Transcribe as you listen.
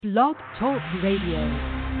Blog Talk Radio.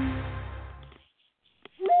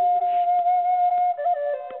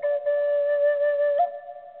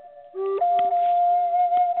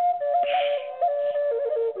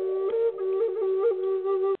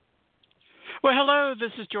 Well, hello, this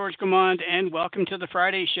is George Gaumond, and welcome to the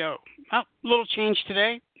Friday Show. Well, a little change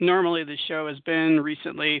today. Normally, the show has been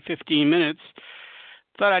recently 15 minutes.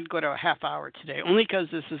 Thought I'd go to a half hour today, only because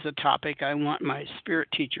this is a topic I want my spirit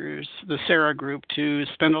teachers, the Sarah group, to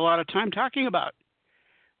spend a lot of time talking about,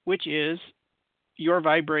 which is your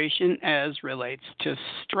vibration as relates to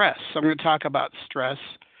stress. So I'm going to talk about stress.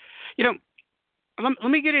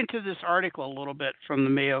 Let me get into this article a little bit from the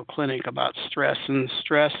Mayo Clinic about stress and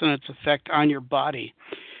its effect on your body.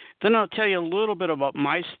 Then I'll tell you a little bit about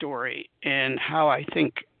my story and how I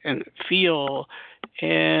think and feel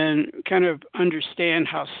and kind of understand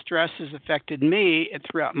how stress has affected me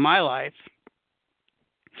throughout my life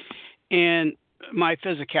and my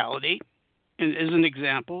physicality as an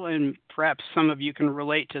example. And perhaps some of you can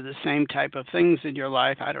relate to the same type of things in your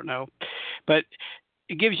life. I don't know. But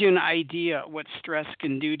it gives you an idea what stress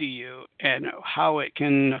can do to you and how it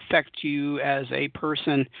can affect you as a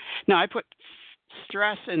person. Now, I put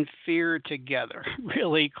stress and fear together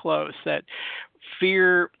really close, that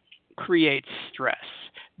fear creates stress,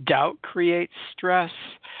 doubt creates stress,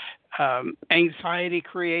 anxiety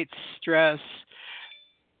creates stress.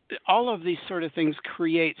 All of these sort of things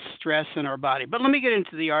create stress in our body. But let me get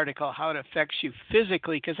into the article, how it affects you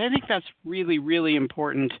physically, because I think that's really, really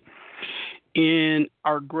important in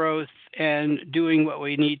our growth and doing what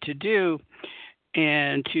we need to do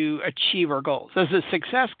and to achieve our goals. As a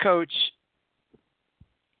success coach,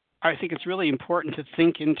 I think it's really important to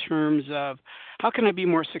think in terms of how can I be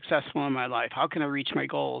more successful in my life? How can I reach my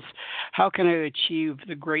goals? How can I achieve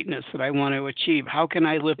the greatness that I want to achieve? How can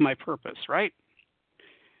I live my purpose, right?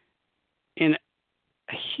 And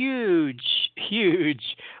a huge, huge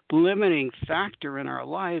limiting factor in our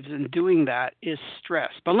lives in doing that is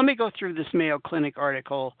stress. But let me go through this Mayo Clinic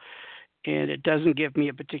article, and it doesn't give me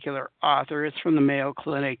a particular author. It's from the Mayo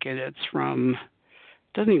Clinic, and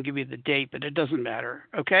doesn't even give you the date, but it doesn't matter.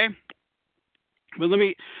 Okay. Well, let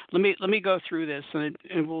me go through this,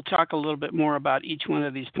 and we'll talk a little bit more about each one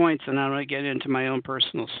of these points, and I'm going to get into my own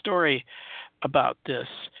personal story about this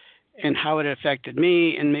and how it affected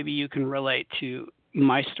me, and maybe you can relate to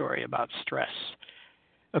my story about stress.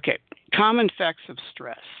 Okay, common effects of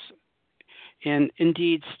stress. And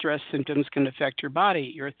indeed, stress symptoms can affect your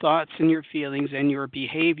body, your thoughts and your feelings, and your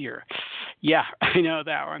behavior. Yeah, I know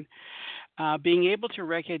that one. Being able to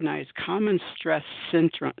recognize common stress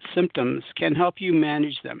symptoms can help you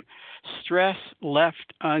manage them. Stress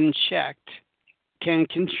left unchecked can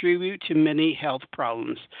contribute to many health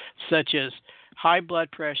problems, such as high blood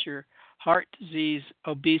pressure, heart disease,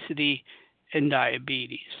 obesity, and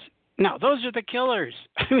diabetes. Now, those are the killers.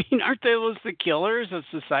 I mean, aren't those the killers of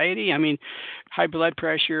society? I mean, high blood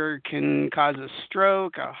pressure can cause a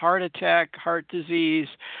stroke, a heart attack, heart disease.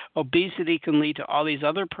 Obesity can lead to all these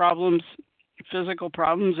other problems, physical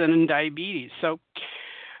problems, and in diabetes. So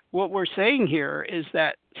what we're saying here is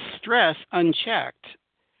that stress unchecked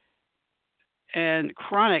and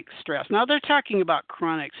chronic stress. Now, they're talking about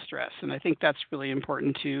chronic stress, and I think that's really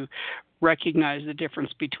important to recognize the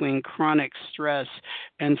difference between chronic stress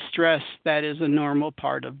and stress that is a normal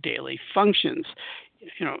part of daily functions.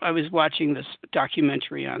 I was watching this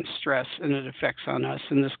documentary on stress and its effects on us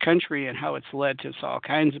in this country and how it's led to all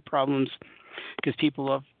kinds of problems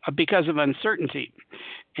because of uncertainty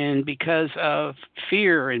and because of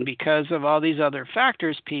fear and because of all these other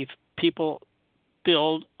factors, people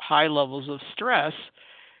build high levels of stress.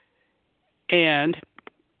 And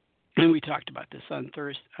we talked about this on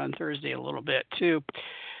Thursday a little bit too,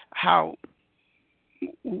 how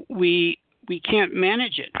we can't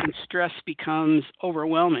manage it and stress becomes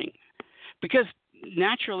overwhelming because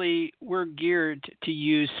naturally we're geared to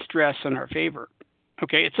use stress in our favor.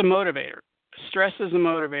 Okay, it's a motivator. Stress is a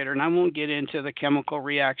motivator, and I won't get into the chemical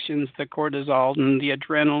reactions, the cortisol and the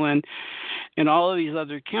adrenaline and all of these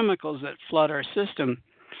other chemicals that flood our system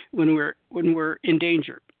when we're in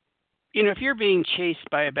danger. If you're being chased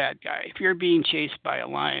by a bad guy, if you're being chased by a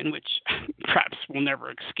lion, which perhaps we'll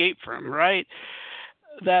never escape from, right?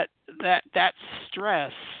 That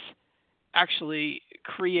stress actually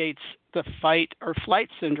creates the fight or flight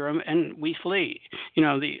syndrome, and we flee.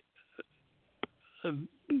 The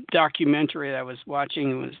documentary that I was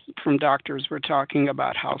watching was from doctors were talking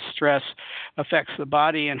about how stress affects the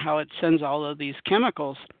body and how it sends all of these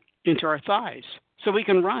chemicals into our thighs so we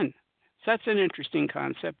can run. So that's an interesting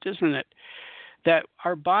concept, isn't it? that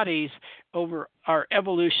our bodies over our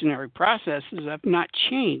evolutionary processes have not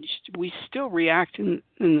changed. We still react in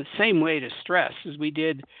the same way to stress as we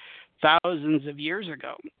did thousands of years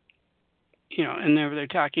ago. And they're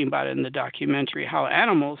talking about it in the documentary how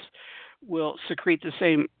animals will secrete the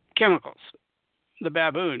same chemicals, the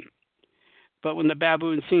baboon. But when the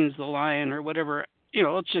baboon sees the lion or whatever,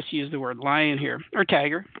 let's just use the word lion here, or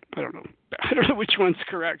tiger. I don't know which one's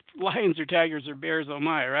correct. Lions or tigers or bears, oh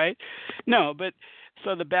my, right? No, but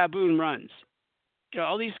so the baboon runs.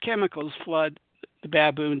 All these chemicals flood the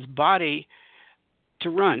baboon's body to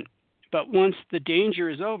run. But once the danger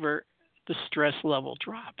is over, the stress level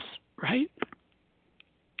drops, right?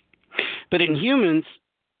 But in humans,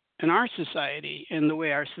 in our society, and the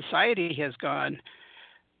way our society has gone,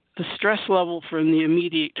 the stress level from the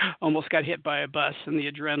immediate almost got hit by a bus and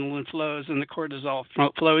the adrenaline flows and the cortisol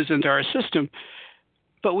flows into our system,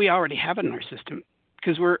 but we already have it in our system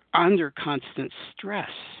because we're under constant stress.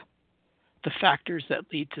 The factors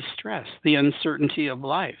that lead to stress, the uncertainty of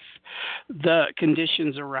life, the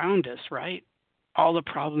conditions around us, right? All the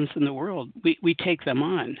problems in the world, we take them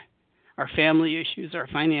on. Our family issues, our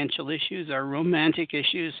financial issues, our romantic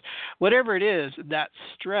issues, whatever it is, that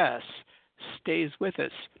stress stays with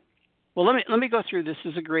us. Well, let me go through this.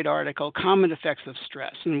 This is a great article, Common Effects of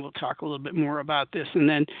Stress, and we'll talk a little bit more about this. And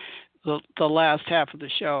then the last half of the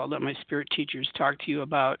show, I'll let my spirit teachers talk to you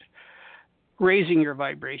about raising your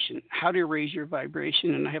vibration, how to raise your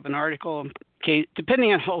vibration. And I have an article, okay,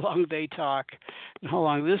 depending on how long they talk and how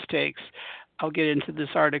long this takes, I'll get into this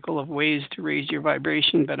article of ways to raise your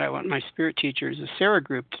vibration, but I want my spirit teachers, the Sarah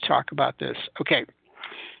group, to talk about this. Okay,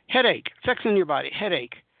 headache, effects on your body,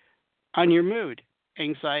 headache, on your mood,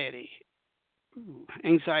 anxiety.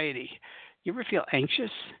 Anxiety. You ever feel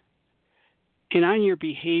anxious? And on your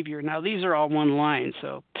behavior. Now, these are all one line.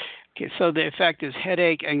 So the effect is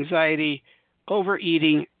headache, anxiety,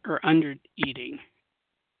 overeating, or undereating.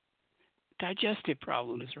 Digestive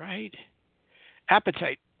problems, right?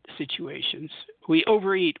 Appetite situations. We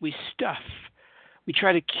overeat, we stuff. We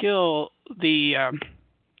try to kill the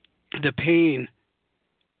pain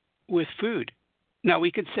with food. Now, we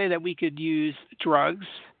could say that we could use drugs,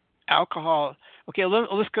 alcohol. Okay,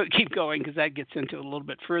 let's keep going because that gets into it a little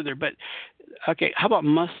bit further. But, okay, how about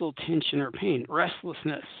muscle tension or pain,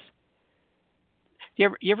 restlessness? You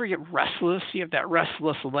ever get restless? You have that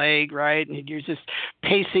restless leg, right? And you're just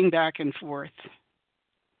pacing back and forth.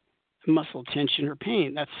 Muscle tension or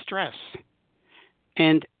pain, that's stress.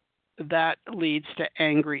 And that leads to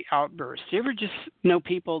angry outbursts. You ever just know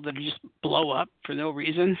people that just blow up for no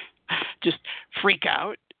reason? Just freak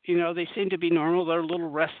out? They seem to be normal. They're a little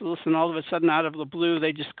restless, and all of a sudden, out of the blue,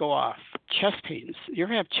 they just go off. Chest pains. You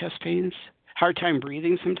ever have chest pains? Hard time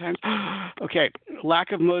breathing sometimes? Okay,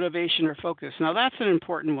 lack of motivation or focus. Now, that's an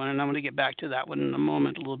important one, and I'm going to get back to that one in a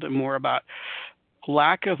moment, a little bit more about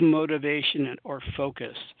lack of motivation or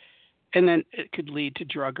focus. And then it could lead to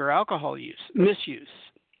drug or alcohol use, misuse,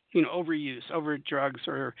 overuse, over drugs,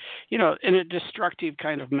 or, in a destructive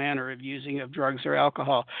kind of manner of using of drugs or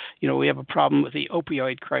alcohol. We have a problem with the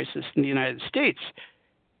opioid crisis in the United States.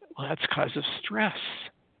 Well, that's because of stress.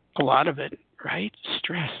 A lot of it, right?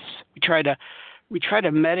 Stress. We try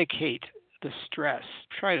to medicate the stress,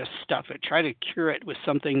 try to stuff it, try to cure it with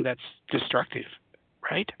something that's destructive,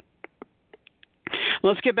 right?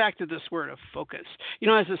 Let's get back to this word of focus.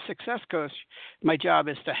 As a success coach, my job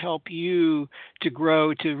is to help you to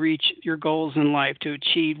grow, to reach your goals in life, to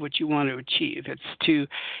achieve what you want to achieve. It's to,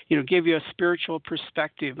 give you a spiritual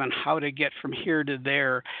perspective on how to get from here to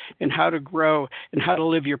there and how to grow and how to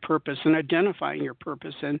live your purpose and identifying your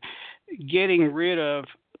purpose and getting rid of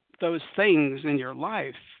those things in your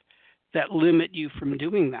life that limit you from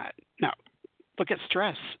doing that. Now, look at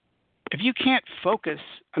stress. If you can't focus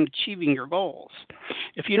on achieving your goals,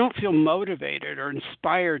 if you don't feel motivated or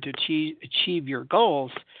inspired to achieve your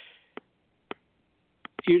goals,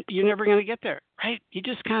 you're never going to get there, right? You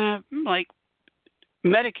just kind of like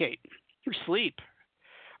medicate or sleep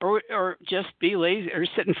or just be lazy or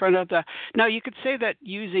sit in front of the... Now, you could say that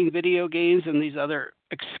using video games and these other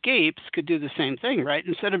escapes could do the same thing, right?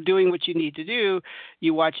 Instead of doing what you need to do,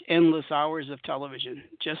 you watch endless hours of television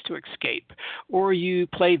just to escape. Or you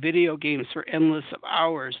play video games for endless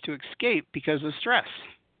hours to escape because of stress.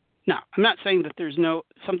 Now, I'm not saying that there's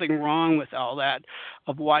something wrong with all that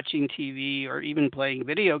of watching TV or even playing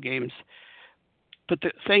video games. But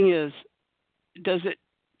the thing is, does it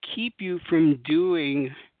keep you from doing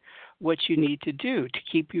what you need to do to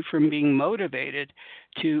keep you from being motivated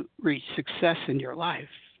to reach success in your life?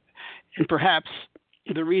 And perhaps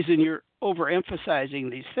the reason you're overemphasizing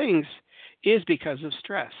these things is because of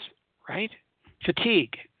stress, right?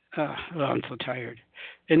 Fatigue. Oh, I'm so tired.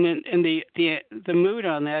 And then and the mood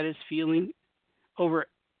on that is feeling over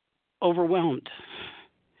overwhelmed.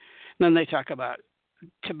 Then they talk about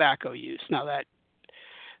tobacco use. Now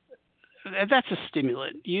that's a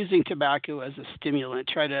stimulant. Using tobacco as a stimulant,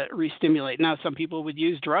 try to re-stimulate. Now some people would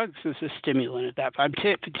use drugs as a stimulant at that. If I'm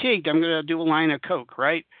fatigued, I'm going to do a line of coke,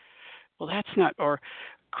 right? Well, that's not, or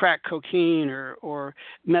crack cocaine or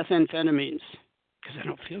methamphetamines because I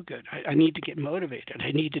don't feel good. I need to get motivated.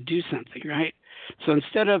 I need to do something, right? So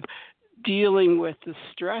instead of dealing with the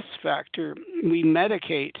stress factor, we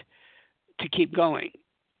medicate to keep going.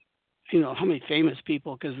 How many famous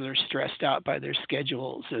people, because they're stressed out by their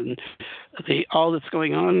schedules and all that's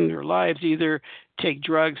going on in their lives, either take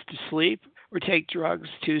drugs to sleep or take drugs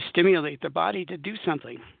to stimulate the body to do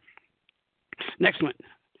something. Next one,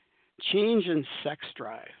 change in sex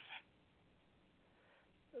drive.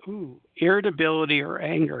 Ooh, irritability or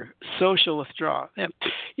anger, social withdrawal.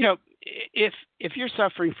 If you're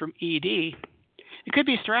suffering from ED, it could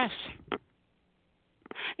be stress.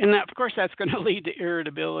 And that, of course, that's going to lead to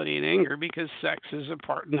irritability and anger because sex is a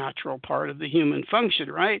natural part of the human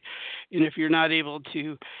function, right? And if you're not able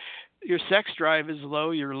to, your sex drive is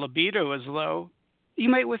low, your libido is low, you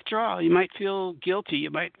might withdraw. You might feel guilty.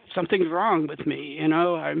 Something's wrong with me.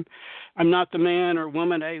 I'm not the man or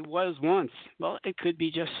woman I was once. Well, it could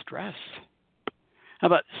be just stress. How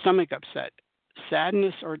about stomach upset,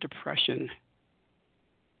 sadness or depression?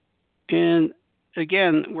 And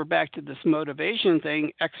again, we're back to this motivation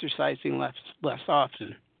thing, exercising less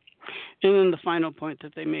often. And then the final point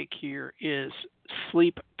that they make here is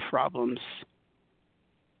sleep problems.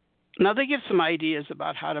 Now, they give some ideas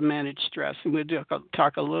about how to manage stress, and we'll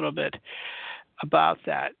talk a little bit about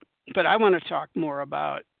that. But I want to talk more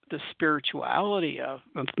about the spirituality of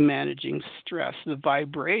managing stress, the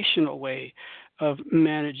vibrational way of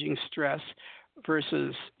managing stress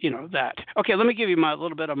versus, that. Okay, let me give you a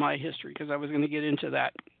little bit of my history because I was going to get into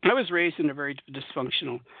that. I was raised in a very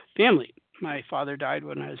dysfunctional family. My father died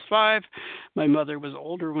when I was 5. My mother was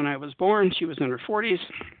older when I was born. She was in her 40s.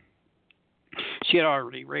 She had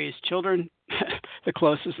already raised children. The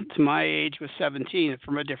closest to my age was 17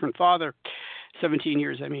 from a different father, 17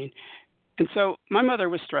 years, I mean. And so my mother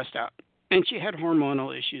was stressed out, and she had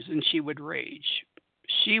hormonal issues, and she would rage.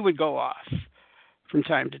 She would go off from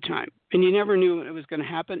time to time, and you never knew when it was going to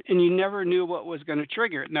happen, and you never knew what was going to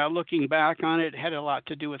trigger it. Now, looking back on it, it had a lot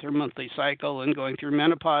to do with her monthly cycle and going through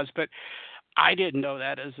menopause, but I didn't know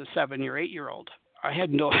that as a 7 or 8 year old. I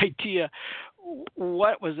had no idea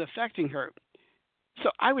what was affecting her. So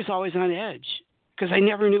I was always on edge because I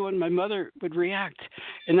never knew when my mother would react.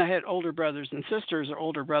 And I had older brothers and sisters, or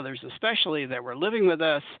older brothers especially, that were living with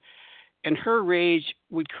us, and her rage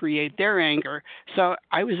would create their anger. So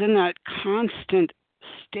I was in that constant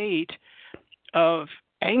state of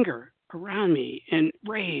anger around me and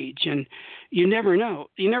rage, and you never know.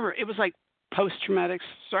 It was like post-traumatic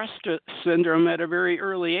stress syndrome at a very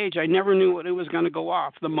early age. I never knew when it was going to go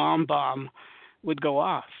off. The mom bomb would go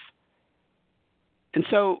off. And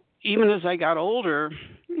so even as I got older,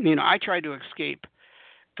 I tried to escape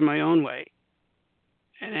in my own way.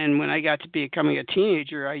 And when I got to becoming a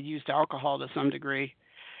teenager, I used alcohol to some degree.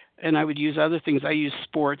 And I would use other things. I used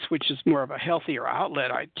sports, which is more of a healthier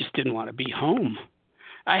outlet. I just didn't want to be home.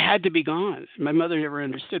 I had to be gone. My mother never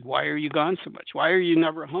understood. Why are you gone so much? Why are you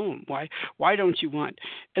never home? Why don't you want?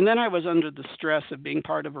 And then I was under the stress of being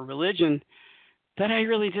part of a religion that I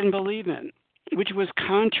really didn't believe in, which was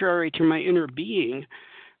contrary to my inner being,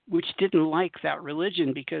 which didn't like that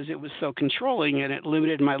religion because it was so controlling and it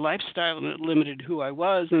limited my lifestyle and it limited who I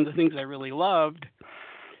was and the things I really loved,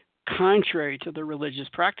 contrary to the religious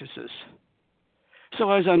practices.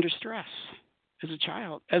 So I was under stress as a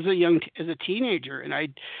child, as a teenager, and I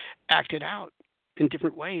acted out in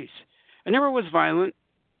different ways. I never was violent,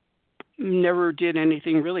 never did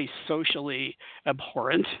anything really socially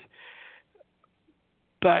abhorrent,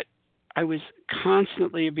 but I was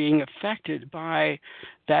constantly being affected by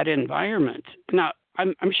that environment. Now,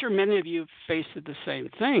 I'm sure many of you faced the same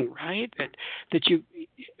thing, right? That you,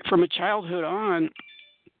 from a childhood on,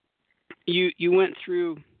 you went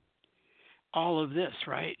through all of this,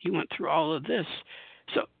 right? You went through all of this.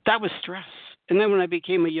 So that was stress. And then when I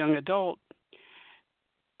became a young adult,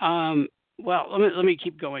 let me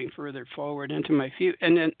keep going further forward into my future.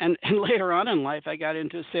 And later on in life, I got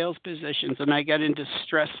into sales positions and I got into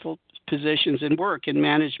stressful positions in work in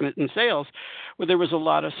management and sales, where there was a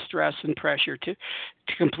lot of stress and pressure to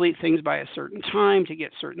complete things by a certain time, to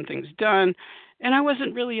get certain things done. And I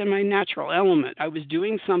wasn't really in my natural element. I was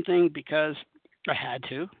doing something because I had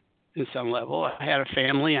to, in some level. I had a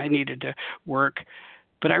family. I needed to work.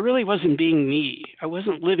 But I really wasn't being me. I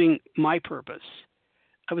wasn't living my purpose.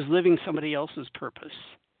 I was living somebody else's purpose.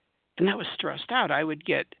 And that was stressed out. I would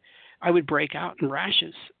break out in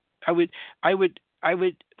rashes. I would, I would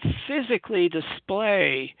physically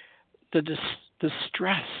display the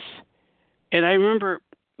stress. And I remember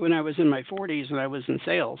when I was in my 40s and I was in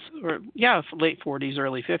sales, or late 40s,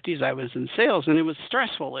 early 50s, I was in sales, and it was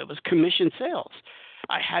stressful. It was commission sales.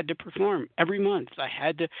 I had to perform every month. I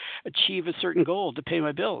had to achieve a certain goal to pay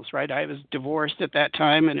my bills, right? I was divorced at that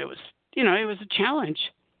time, and it was a challenge.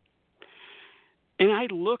 And I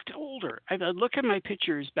looked older. I look at my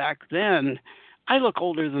pictures back then. I look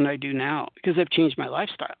older than I do now because I've changed my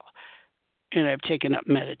lifestyle. And I've taken up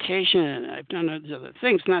meditation, and I've done other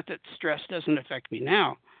things. Not that stress doesn't affect me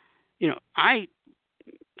now.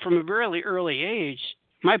 From a very early age,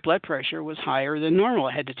 my blood pressure was higher than normal.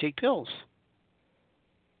 I had to take pills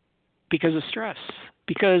because of stress,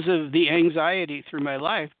 because of the anxiety through my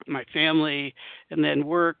life, my family, and then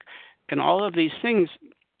work, and all of these things.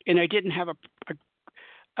 And I didn't have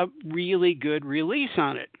a really good release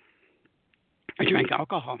on it. I drank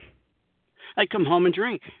alcohol. I'd come home and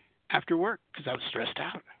drink after work because I was stressed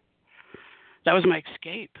out. That was my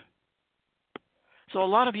escape. So a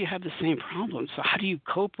lot of you have the same problem. So how do you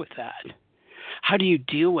cope with that? How do you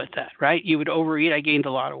deal with that, right? You would overeat. I gained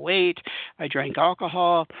a lot of weight. I drank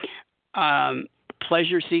alcohol.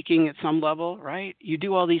 Pleasure seeking at some level, right? You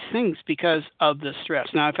do all these things because of the stress.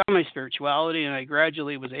 Now, I found my spirituality, and I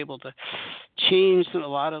gradually was able to change a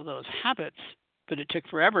lot of those habits, but it took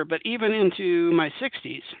forever. But even into my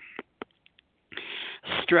 60s,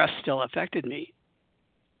 stress still affected me.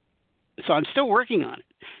 So I'm still working on it.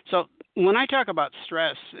 So when I talk about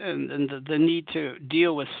stress and the need to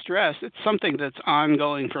deal with stress, it's something that's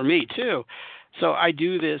ongoing for me too. So I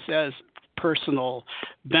do this as personal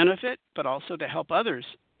benefit, but also to help others.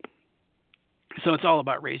 So it's all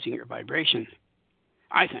about raising your vibration,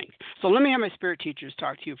 I think. So let me have my spirit teachers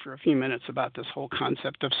talk to you for a few minutes about this whole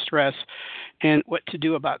concept of stress and what to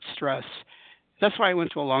do about stress. That's why I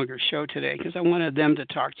went to a longer show today, because I wanted them to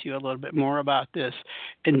talk to you a little bit more about this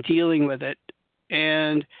and dealing with it.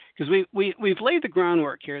 And because we've laid the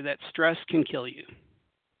groundwork here that stress can kill you,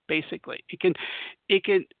 basically. It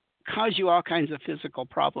can cause you all kinds of physical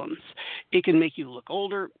problems. It can make you look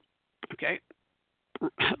older, okay?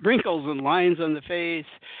 Wrinkles and lines on the face.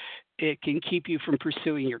 It can keep you from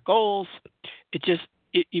pursuing your goals.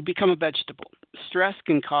 You become a vegetable. Stress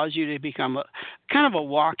can cause you to become a kind of a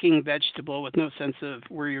walking vegetable with no sense of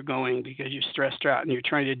where you're going because you're stressed out and you're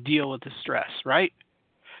trying to deal with the stress, right?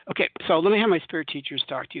 Okay, so let me have my spirit teachers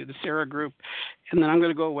talk to you, the Sarah group, and then I'm going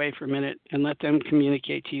to go away for a minute and let them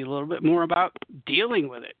communicate to you a little bit more about dealing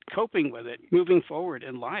with it, coping with it, moving forward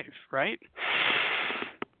in life, right?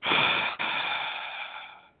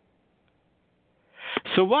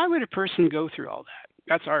 So why would a person go through all that?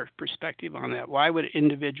 That's our perspective on that. Why would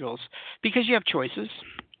individuals? Because you have choices.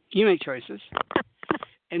 You make choices.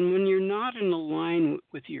 And when you're not in alignment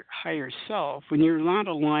with your higher self, when you're not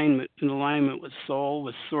in alignment with soul,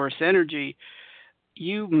 with source energy,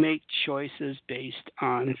 you make choices based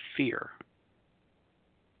on fear,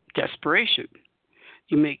 desperation.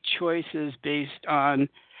 You make choices based on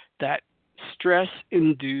that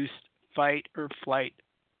stress-induced fight or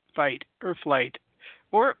flight,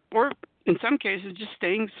 or in some cases just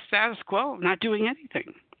staying status quo, not doing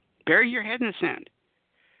anything. Bury your head in the sand.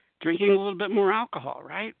 Drinking a little bit more alcohol,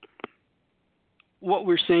 right? What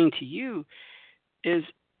we're saying to you is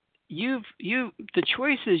the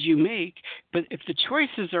choices you make, but if the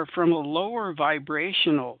choices are from a lower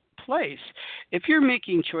vibrational place, if you're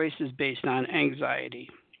making choices based on anxiety,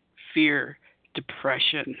 fear,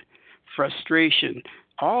 depression, frustration,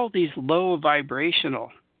 all these low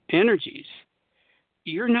vibrational energies,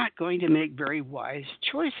 you're not going to make very wise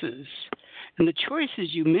choices. And the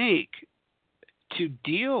choices you make to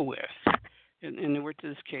deal with, and in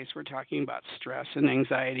this case, we're talking about stress and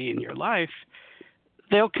anxiety in your life,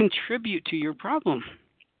 they'll contribute to your problem.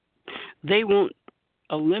 They won't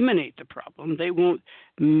eliminate the problem. They won't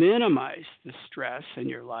minimize the stress in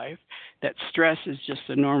your life. That stress is just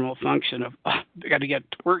a normal function of, I got to get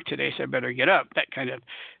to work today, so I better get up. That kind of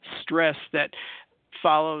stress that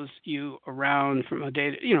follows you around from a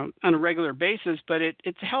day, on a regular basis, but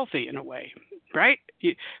it's healthy in a way, right?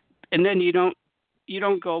 And then you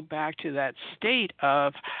don't go back to that state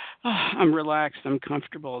of, I'm relaxed, I'm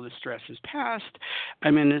comfortable, the stress is past,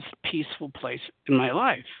 I'm in this peaceful place in my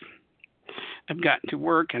life. I've gotten to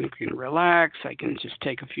work and I can relax, I can just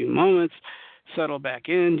take a few moments, settle back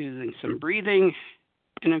in, doing some breathing,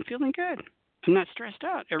 and I'm feeling good. I'm not stressed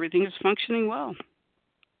out. Everything is functioning well.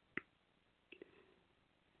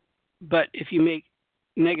 But if you make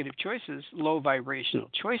negative choices, low vibrational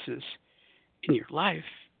choices in your life,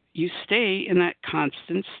 you stay in that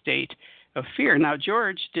constant state of fear. Now,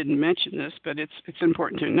 George didn't mention this, but it's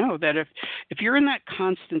important to know that if you're in that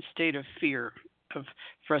constant state of fear, of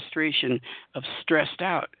frustration, of stressed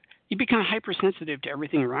out, you become hypersensitive to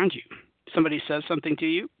everything around you. Somebody says something to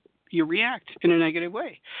you, you react in a negative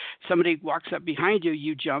way. Somebody walks up behind you,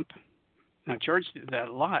 you jump. Now, George did that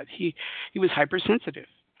a lot. He was hypersensitive.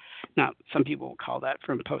 Now, some people will call that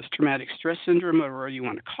from post-traumatic stress syndrome, or whatever you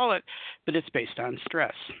want to call it, but it's based on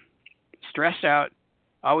stress. Stressed out,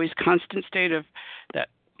 always constant state of that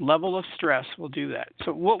level of stress will do that.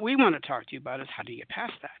 So what we want to talk to you about is, how do you get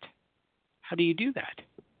past that? How do you do that?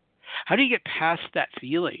 How do you get past that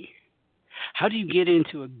feeling? How do you get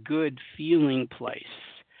into a good feeling place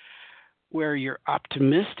where you're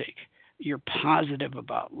optimistic, you're positive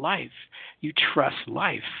about life, you trust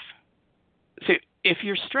life? So if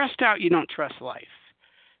you're stressed out, you don't trust life,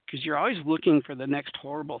 because you're always looking for the next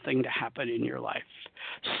horrible thing to happen in your life.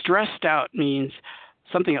 Stressed out means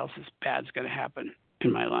something else is bad is going to happen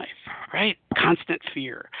in my life, right? Constant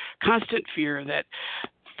fear that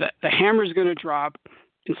the hammer is going to drop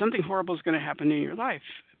and something horrible is going to happen in your life.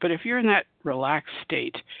 But if you're in that relaxed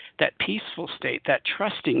state, that peaceful state, that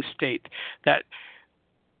trusting state, that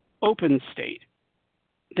open state,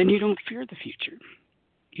 then you don't fear the future.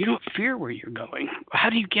 You don't fear where you're going. How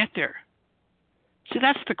do you get there? See,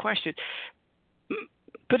 that's the question.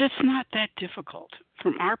 But it's not that difficult.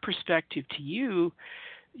 From our perspective to you,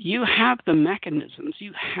 you have the mechanisms,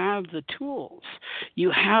 you have the tools, you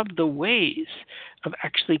have the ways of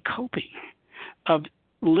actually coping, of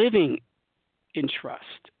living in trust.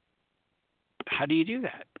 How do you do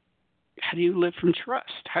that? How do you live from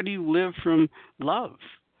trust? How do you live from love,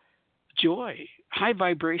 joy, high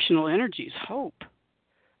vibrational energies, hope,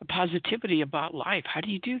 a positivity about life? How do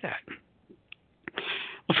you do that?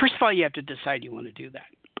 Well, first of all, you have to decide you want to do that.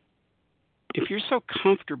 If you're so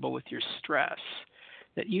comfortable with your stress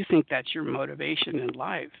that you think that's your motivation in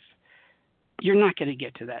life, you're not going to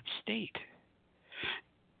get to that state.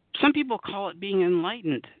 Some people call it being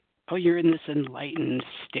enlightened. Oh, you're in this enlightened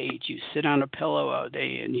state. You sit on a pillow all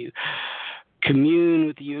day and you commune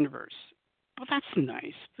with the universe. Well, that's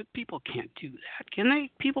nice, but people can't do that, can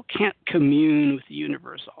they? People can't commune with the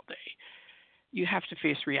universe all day. You have to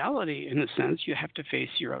face reality in a sense. You have to face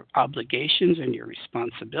your obligations and your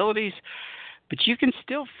responsibilities, but you can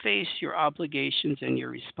still face your obligations and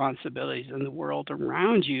your responsibilities in the world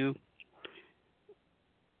around you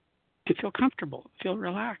and feel comfortable, feel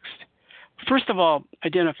relaxed. First of all,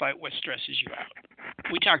 identify what stresses you out.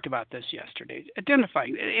 We talked about this yesterday.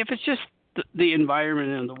 Identifying. If it's just the environment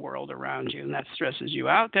and the world around you and that stresses you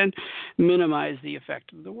out, then minimize the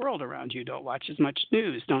effect of the world around you. Don't watch as much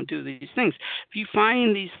news. Don't do these things. If you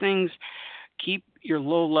find these things keep your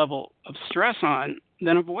low level of stress on,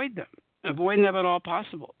 then avoid them. Avoid them at all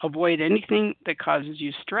possible. Avoid anything that causes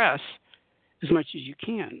you stress as much as you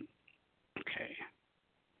can. Okay.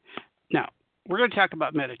 Now, we're going to talk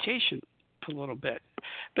about meditation a little bit,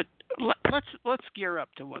 but let's gear up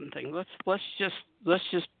to one thing. Let's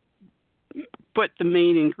just put the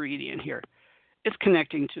main ingredient here. It's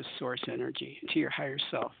connecting to source energy, to your higher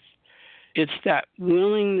self. It's that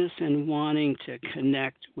willingness and wanting to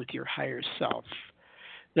connect with your higher self.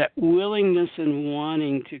 That willingness and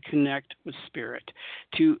wanting to connect with spirit,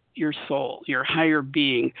 to your soul, your higher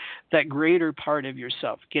being, that greater part of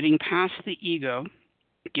yourself, getting past the ego,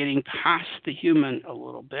 getting past the human a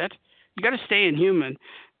little bit. You got to stay in human,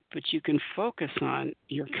 but you can focus on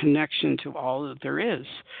your connection to all that there is,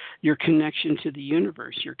 your connection to the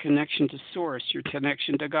universe, your connection to source, your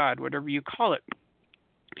connection to God, whatever you call it.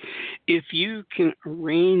 If you can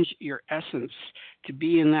arrange your essence to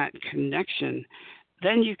be in that connection,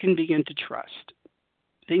 then you can begin to trust.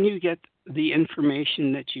 Then you get the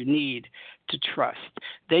information that you need to trust.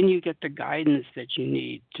 Then you get the guidance that you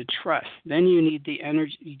need to trust. Then you need the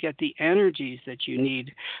energy. You get the energies that you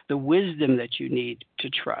need, the wisdom that you need to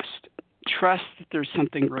trust. Trust that there's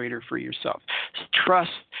something greater for yourself.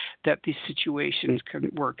 Trust that these situations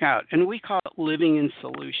can work out. And we call it living in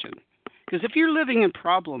solution. Because if you're living in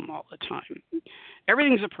problem all the time,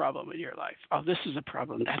 everything's a problem in your life. Oh, this is a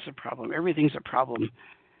problem. That's a problem. Everything's a problem.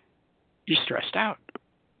 You're stressed out.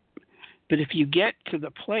 But if you get to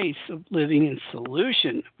the place of living in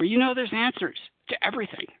solution, where you know there's answers to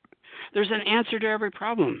everything, there's an answer to every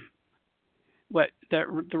problem. The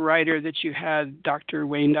writer that you had, Dr.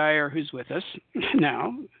 Wayne Dyer, who's with us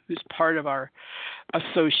now, who's part of our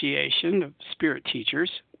association of spirit teachers,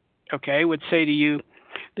 would say to you,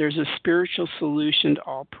 there's a spiritual solution to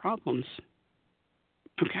all problems.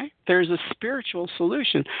 Okay? There's a spiritual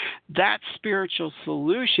solution. That spiritual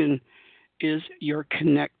solution is your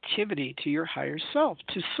connectivity to your higher self,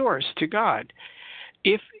 to Source, to God.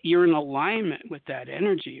 If you're in alignment with that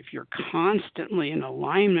energy, if you're constantly in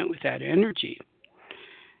alignment with that energy,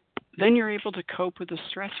 then you're able to cope with the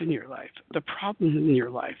stress in your life, the problems in your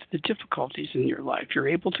life, the difficulties in your life. You're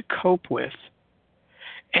able to cope with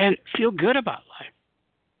and feel good about life.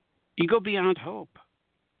 You go beyond hope.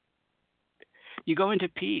 You go into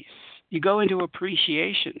peace. You go into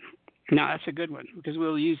appreciation. Now, that's a good one because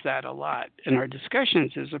we'll use that a lot in our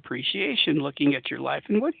discussions is appreciation, looking at your life.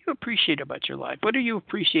 And what do you appreciate about your life? What do you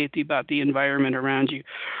appreciate about the environment around you?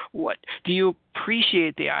 What do you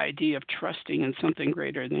appreciate the idea of trusting in something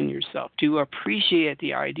greater than yourself? Do you appreciate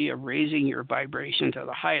the idea of raising your vibration to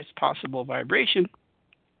the highest possible vibration,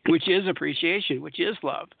 which is appreciation, which is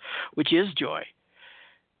love, which is joy?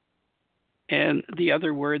 And the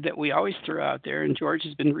other word that we always throw out there, and George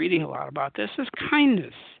has been reading a lot about this, is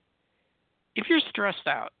kindness. If you're stressed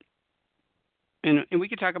out, and we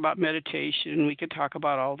could talk about meditation, we could talk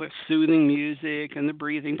about all the soothing music and the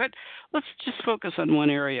breathing, but let's just focus on one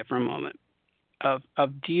area for a moment of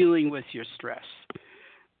dealing with your stress.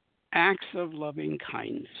 Acts of loving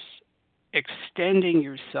kindness, extending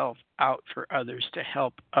yourself out for others to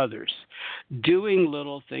help others, doing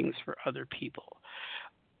little things for other people,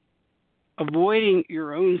 avoiding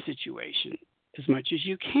your own situation as much as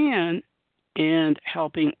you can, and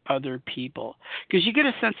helping other people, because you get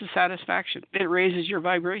a sense of satisfaction. It raises your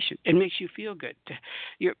vibration. It makes you feel good.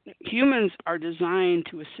 Humans are designed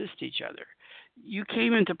to assist each other. You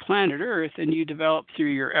came into planet Earth and you developed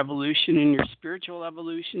through your evolution and your spiritual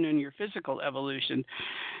evolution and your physical evolution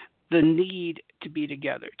the need to be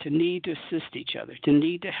together, to need to assist each other, to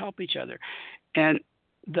need to help each other. And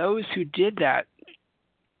those who did that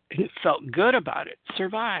and felt good about it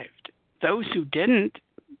survived. Those who didn't,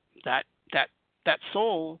 that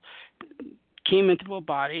soul came into a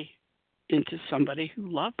body, into somebody who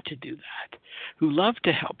loved to do that, who loved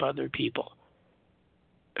to help other people,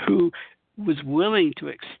 who was willing to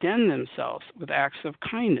extend themselves with acts of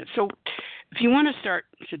kindness. So if you want to start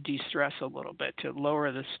to de-stress a little bit, to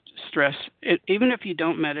lower the stress, even if you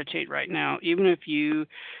don't meditate right now, even if you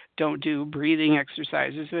don't do breathing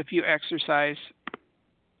exercises, if you exercise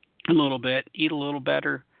a little bit, eat a little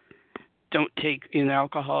better, don't take in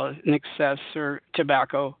alcohol in excess or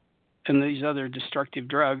tobacco and these other destructive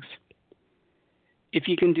drugs. If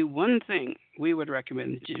you can do one thing we would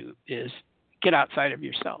recommend you do is get outside of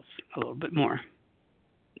yourself a little bit more.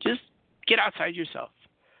 Just get outside yourself.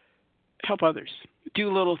 Help others. Do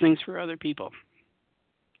little things for other people.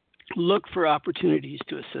 Look for opportunities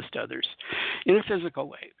to assist others in a physical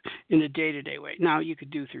way, in a day-to-day way. Now, you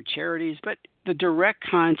could do through charities, but the direct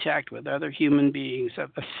contact with other human beings,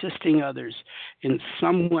 of assisting others in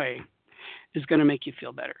some way, is going to make you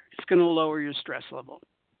feel better. It's going to lower your stress level.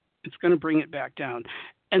 It's going to bring it back down.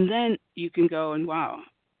 And then you can go and, wow,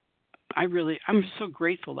 I'm so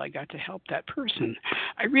grateful I got to help that person.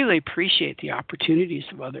 I really appreciate the opportunities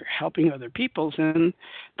of helping other people. And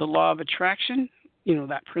the law of attraction,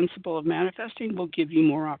 that principle of manifesting will give you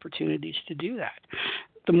more opportunities to do that.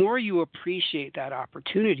 The more you appreciate that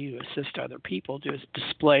opportunity to assist other people, to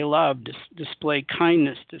display love, display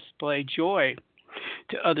kindness, display joy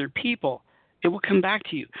to other people, it will come back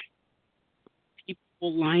to you. People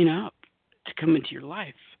will line up to come into your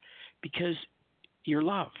life because you're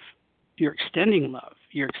love. You're extending love.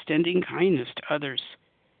 You're extending kindness to others.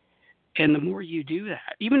 And the more you do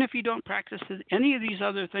that, even if you don't practice any of these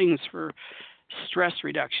other things for stress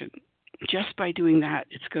reduction, just by doing that,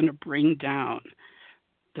 it's going to bring down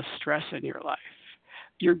the stress in your life.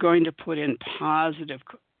 You're going to put in positive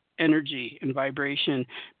energy and vibration,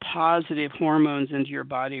 positive hormones into your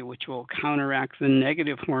body, which will counteract the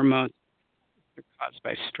negative hormones caused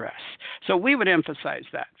by stress. So we would emphasize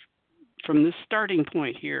that from this starting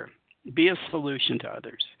point here. Be a solution to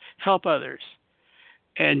others. Help others.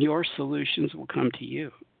 And your solutions will come to you.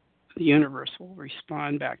 The universe will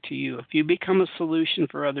respond back to you. If you become a solution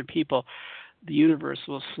for other people, the universe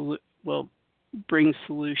will bring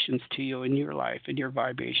solutions to you in your life, and your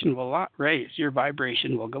vibration will raise. Your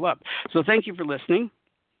vibration will go up. So thank you for listening.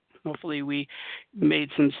 Hopefully we made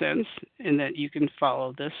some sense and that you can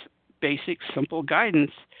follow this basic, simple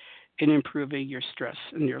guidance in improving your stress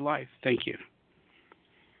in your life. Thank you.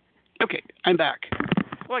 Okay, I'm back.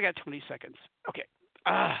 Well, I got 20 seconds. Okay.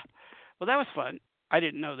 Well, that was fun. I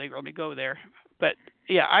didn't know they were going to go there. But,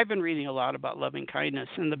 yeah, I've been reading a lot about loving kindness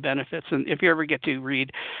and the benefits. And if you ever get to read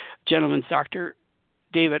Gentleman's Dr.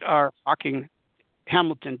 David R. Hawking,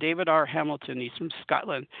 Hamilton, David R. Hamilton. He's from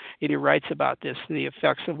Scotland, and he writes about this and the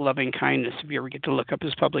effects of loving kindness. If you ever get to look up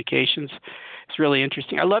his publications, it's really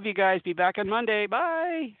interesting. I love you guys. Be back on Monday.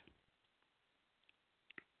 Bye.